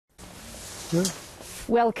Sure.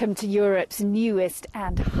 Welcome to Europe's newest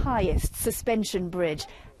and highest suspension bridge.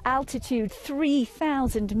 Altitude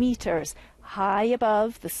 3,000 metres, high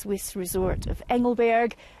above the Swiss resort of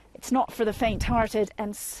Engelberg. It's not for the faint-hearted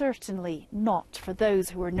and certainly not for those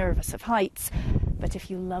who are nervous of heights. But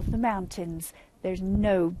if you love the mountains, there's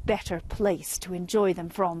no better place to enjoy them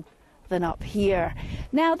from than up here.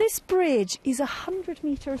 Now, this bridge is 100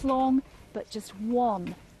 metres long, but just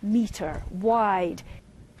 1 metre wide.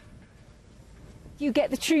 You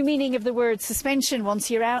get the true meaning of the word suspension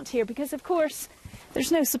once you're out here, because of course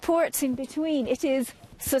there's no supports in between. It is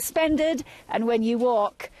suspended, and when you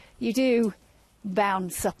walk you do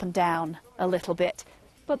bounce up and down a little bit,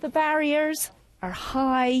 but the barriers are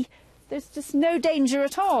high. There's just no danger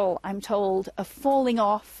at all, I'm told, of falling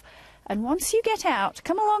off. And once you get out,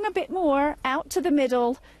 come along a bit more out to the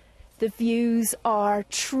middle, the views are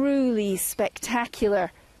truly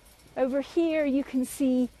spectacular. Over here you can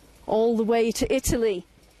see all the way to Italy.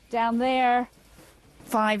 Down there,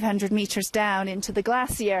 500 metres down into the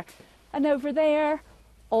glacier. And over there,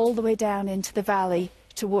 all the way down into the valley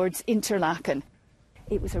towards Interlaken.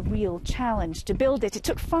 It was a real challenge to build it. It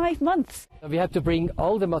took 5 months. We had to bring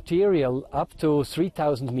all the material up to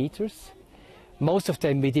 3,000 metres. Most of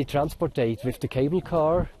them we did transportate with the cable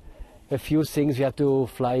car. A few things we had to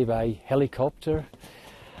fly by helicopter.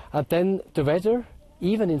 And then the weather.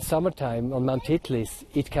 Even in summertime on Mount Titlis,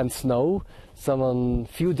 it can snow. So on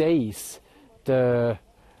few days, the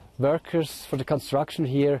workers for the construction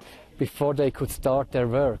here, before they could start their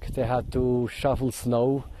work, they had to shovel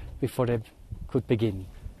snow before they could begin.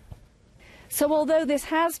 So although this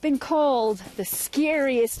has been called the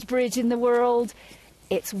scariest bridge in the world,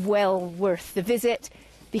 it's well worth the visit,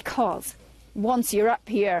 because once you're up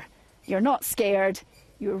here, you're not scared,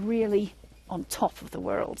 you're really on top of the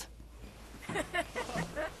world.